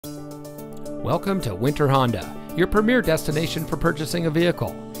Welcome to Winter Honda, your premier destination for purchasing a vehicle.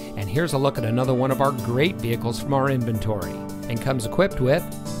 And here's a look at another one of our great vehicles from our inventory. And comes equipped with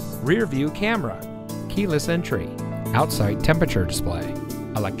rear view camera, keyless entry, outside temperature display,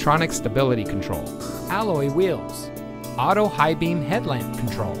 electronic stability control, alloy wheels, auto high beam headlamp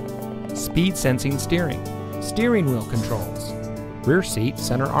control, speed sensing steering wheel controls, rear seat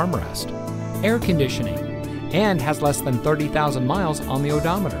center armrest, air conditioning, and has less than 30,000 miles on the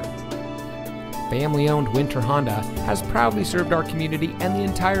odometer. Family-owned Winter Honda has proudly served our community and the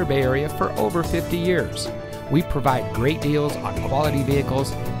entire Bay Area for over 50 years. We provide great deals on quality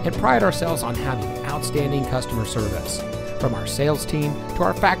vehicles and pride ourselves on having outstanding customer service. From our sales team to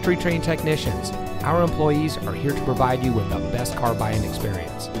our factory-trained technicians, our employees are here to provide you with the best car buying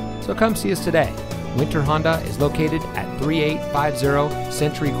experience. So come see us today. Winter Honda is located at 3850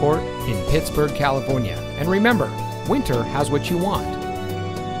 Century Court in Pittsburg, California. And remember, winter has what you want.